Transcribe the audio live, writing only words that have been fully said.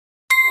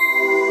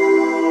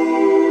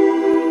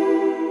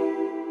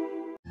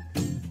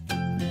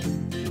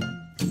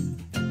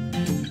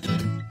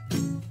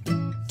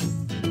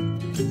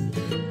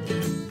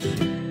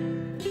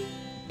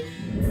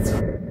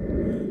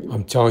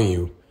telling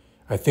you,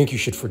 I think you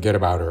should forget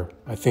about her.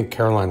 I think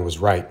Caroline was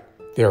right.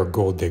 They are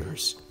gold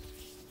diggers.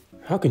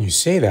 How can you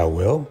say that,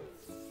 Will?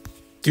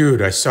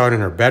 Dude, I saw it in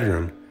her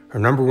bedroom. Her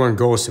number one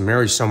goal is to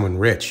marry someone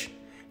rich.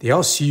 They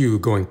all see you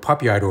going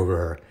puppy-eyed over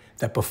her.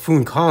 That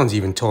buffoon Collins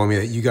even told me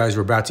that you guys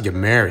were about to get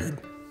married.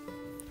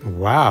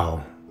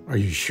 Wow, are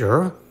you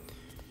sure?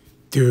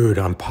 Dude,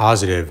 I'm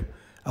positive.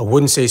 I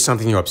wouldn't say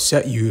something to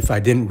upset you if I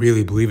didn't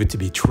really believe it to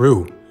be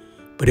true.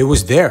 But it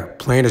was there,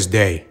 plain as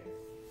day.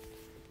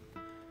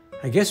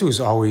 I guess it was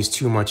always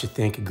too much to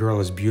think a girl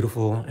as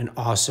beautiful and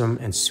awesome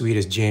and sweet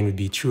as Jane would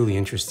be truly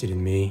interested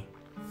in me.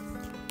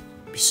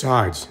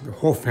 Besides, the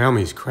whole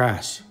family is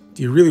crass.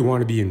 Do you really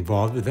want to be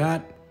involved with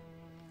that?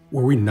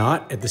 Were we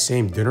not at the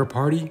same dinner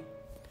party?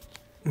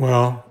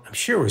 Well, I'm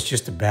sure it was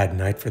just a bad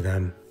night for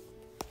them.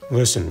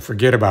 Listen,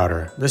 forget about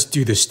her. Let's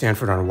do this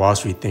Stanford on Wall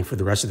Street thing for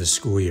the rest of the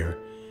school year.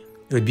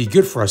 It would be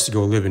good for us to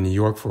go live in New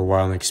York for a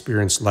while and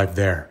experience life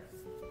there.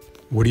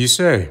 What do you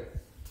say?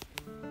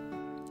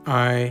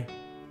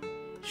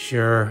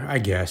 Sure, I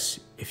guess,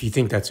 if you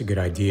think that's a good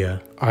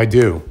idea. I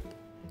do.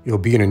 You'll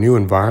be in a new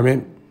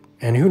environment,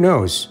 and who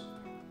knows,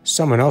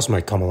 someone else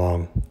might come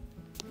along.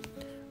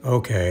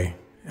 Okay,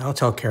 I'll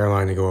tell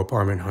Caroline to go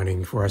apartment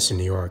hunting for us in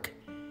New York.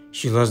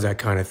 She loves that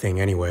kind of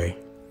thing anyway.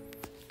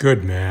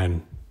 Good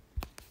man.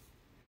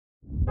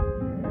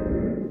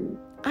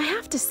 I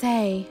have to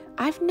say,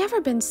 I've never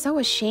been so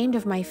ashamed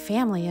of my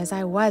family as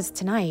I was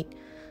tonight.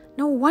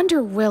 No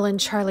wonder Will and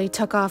Charlie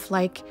took off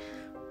like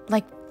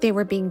they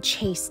were being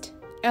chased.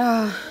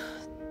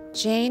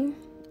 Jane,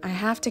 I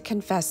have to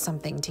confess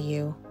something to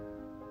you.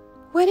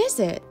 What is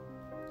it?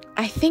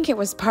 I think it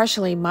was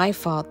partially my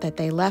fault that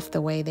they left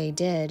the way they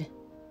did.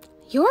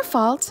 Your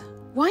fault?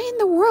 Why in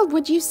the world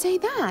would you say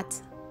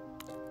that?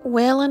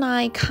 Will and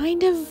I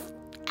kind of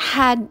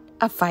had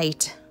a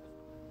fight.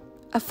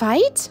 A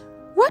fight?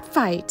 What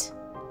fight?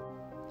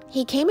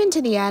 He came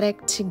into the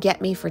attic to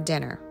get me for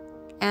dinner,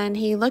 and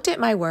he looked at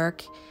my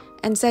work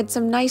and said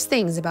some nice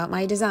things about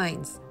my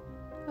designs.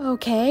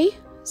 Okay,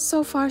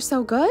 so far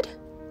so good.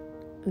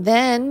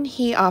 Then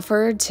he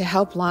offered to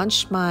help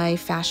launch my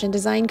fashion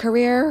design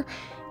career,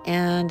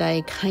 and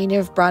I kind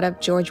of brought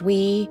up George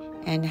Wee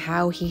and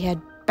how he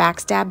had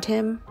backstabbed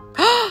him.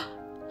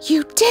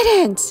 You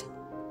didn't!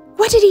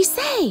 What did he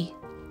say?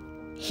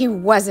 He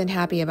wasn't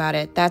happy about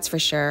it, that's for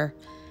sure.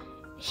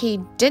 He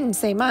didn't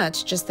say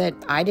much, just that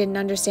I didn't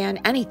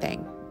understand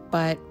anything.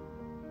 But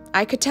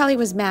I could tell he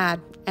was mad,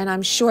 and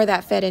I'm sure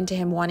that fed into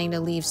him wanting to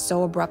leave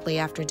so abruptly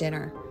after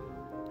dinner.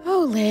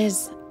 Oh,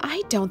 Liz,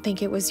 I don't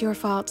think it was your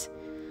fault.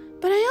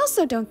 But I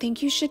also don't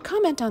think you should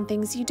comment on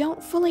things you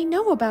don't fully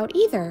know about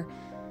either.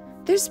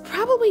 There's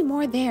probably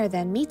more there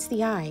than meets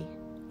the eye.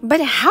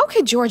 But how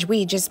could George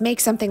Wee just make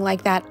something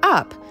like that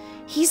up?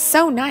 He's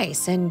so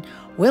nice, and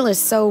Will is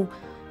so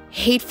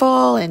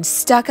hateful and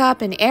stuck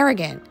up and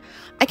arrogant.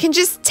 I can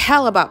just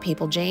tell about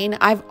people, Jane.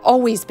 I've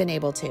always been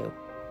able to.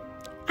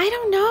 I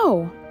don't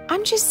know.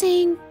 I'm just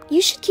saying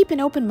you should keep an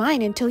open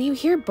mind until you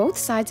hear both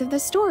sides of the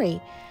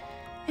story.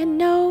 And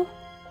no,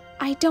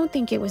 I don't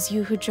think it was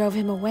you who drove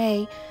him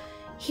away.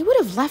 He would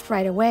have left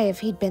right away if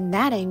he'd been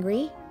that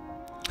angry.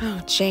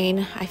 Oh,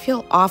 Jane, I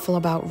feel awful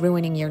about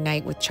ruining your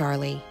night with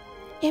Charlie.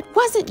 It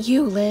wasn't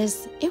you,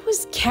 Liz. It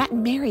was Kat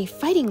and Mary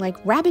fighting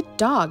like rabid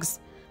dogs.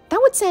 That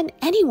would send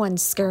anyone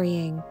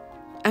scurrying.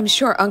 I'm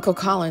sure Uncle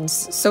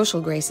Colin's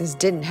social graces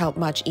didn't help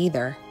much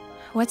either.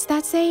 What's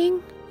that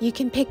saying? You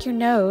can pick your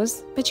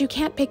nose, but you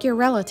can't pick your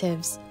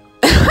relatives.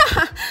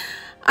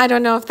 I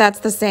don't know if that's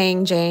the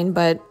saying, Jane,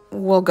 but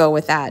we'll go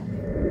with that.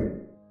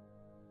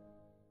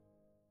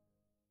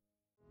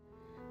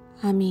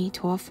 阿弥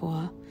陀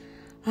佛，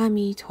阿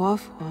弥陀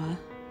佛，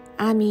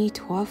阿弥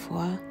陀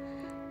佛，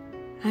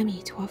阿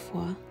弥陀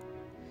佛.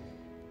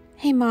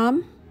 Hey,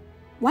 Mom,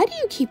 why do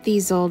you keep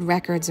these old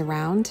records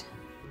around?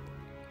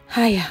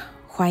 哎呀，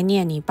怀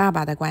念你爸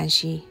爸的关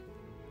系.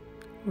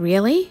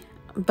 Really?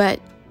 But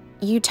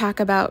you talk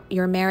about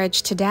your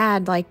marriage to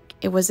Dad like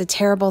it was a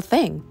terrible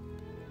thing.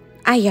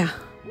 哎呀，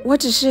我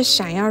只是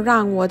想要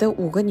让我的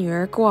5个女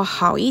儿过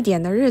好一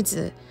点的日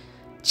子，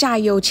嫁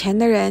有钱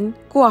的人，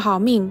过好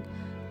命，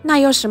那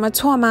有什么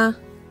错吗?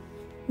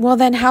 Well,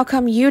 then how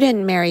come you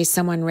didn't marry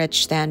someone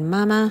rich then,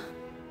 Mama?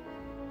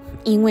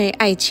 因为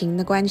爱情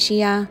的关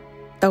系啊，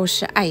都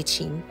是爱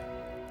情.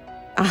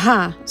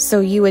 Aha,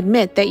 so you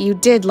admit that you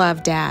did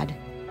love Dad.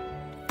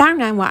 当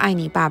然我爱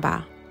你爸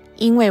爸，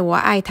因为我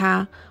爱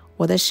他，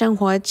我的生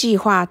活计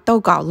划都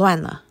搞乱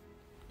了.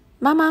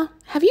 Mama,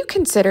 have you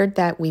considered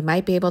that we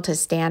might be able to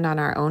stand on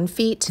our own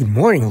feet? Good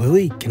morning,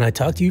 Lily. Can I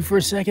talk to you for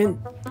a second?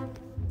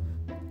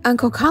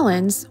 Uncle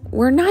Collins,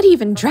 we're not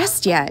even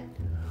dressed yet.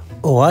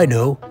 Oh, I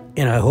know,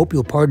 and I hope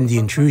you'll pardon the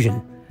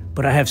intrusion,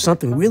 but I have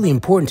something really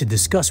important to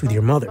discuss with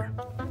your mother.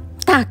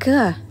 大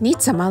哥，你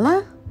怎么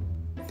了?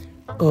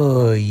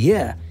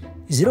 Yeah.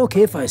 Is it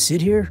okay if I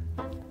sit here?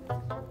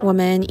 我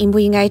们应不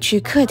应该去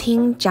客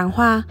厅讲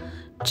话？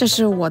这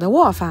是我的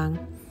卧房。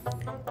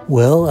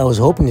 Well, I was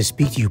hoping to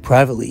speak to you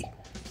privately.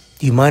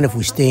 Do you mind if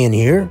we stay in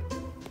here?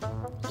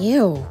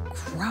 Ew,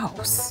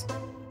 gross.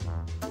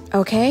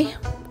 Okay,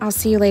 I'll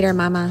see you later,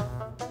 Mama.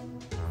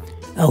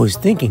 I was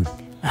thinking,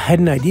 I had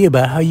an idea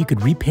about how you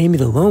could repay me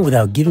the loan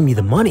without giving me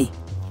the money.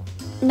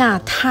 那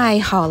太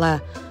好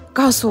了，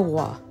告诉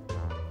我。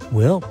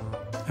Well,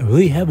 I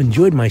really have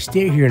enjoyed my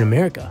stay here in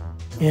America,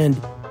 and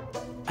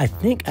I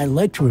think I'd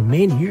like to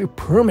remain here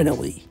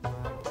permanently.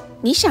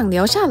 你想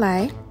留下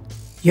来？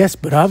 Yes,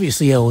 but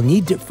obviously I will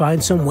need to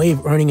find some way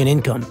of earning an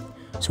income,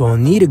 so I'll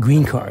need a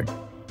green card,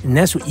 and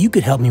that's what you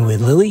could help me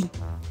with, Lily.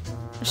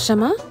 什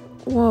么？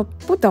我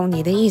不懂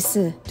你的意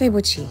思，对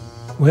不起。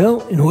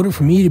Well, in order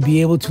for me to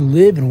be able to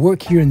live and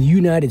work here in the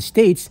United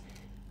States,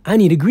 I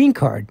need a green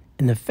card,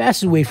 and the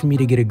fastest way for me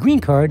to get a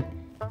green card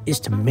is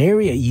to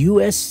marry a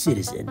U.S.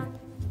 citizen.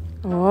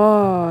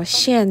 哦，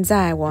现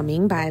在我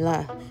明白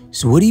了。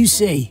 So what do you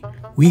say?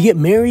 We get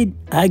married,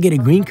 I get a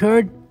green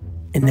card,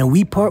 and then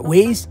we part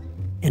ways,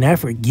 and I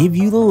forgive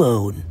you the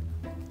loan.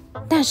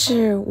 但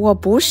是我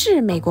不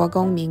是美国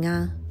公民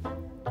啊。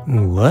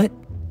 What?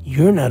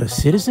 You're not a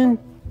citizen?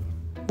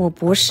 我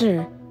不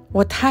是，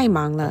我太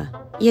忙了，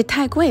也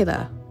太贵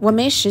了，我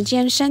没时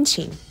间申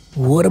请。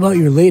 What about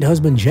your late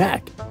husband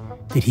Jack?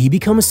 Did he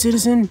become a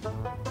citizen?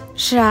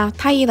 是啊，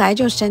他一来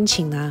就申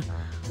请了，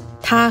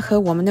他和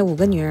我们的5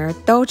个女儿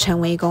都成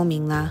为公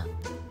民了。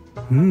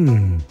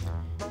Then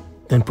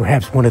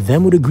perhaps one of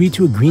them would agree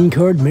to a green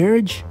card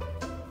marriage?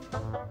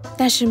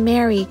 但是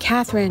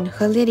Mary、Catherine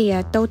和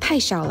Lydia 都太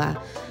小了，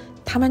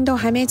他们都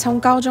还没从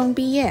高中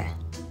毕业。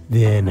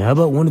 Then how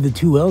about one of the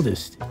 2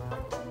 eldest?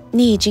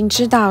 你已经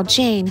知道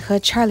Jane 和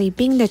Charlie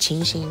冰的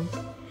情形。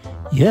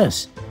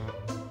 Yes.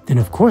 Then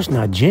of course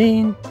not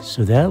Jane,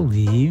 so that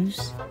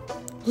leaves...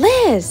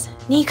 Liz，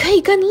 你可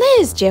以跟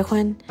Liz 结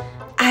婚。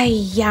哎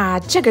呀，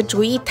这个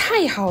主意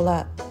太好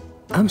了。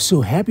 I'm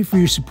so happy for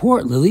your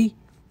support, Lily.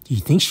 Do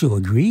you think she'll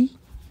agree?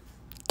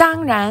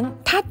 当然，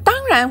她当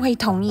然会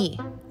同意。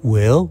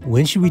 Well,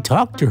 when should we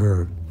talk to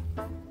her?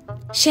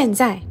 现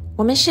在，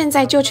我们现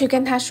在就去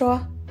跟她说。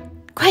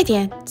快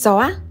点，走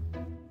啊！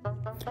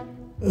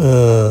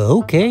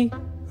 Okay.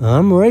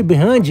 I'm right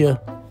behind you.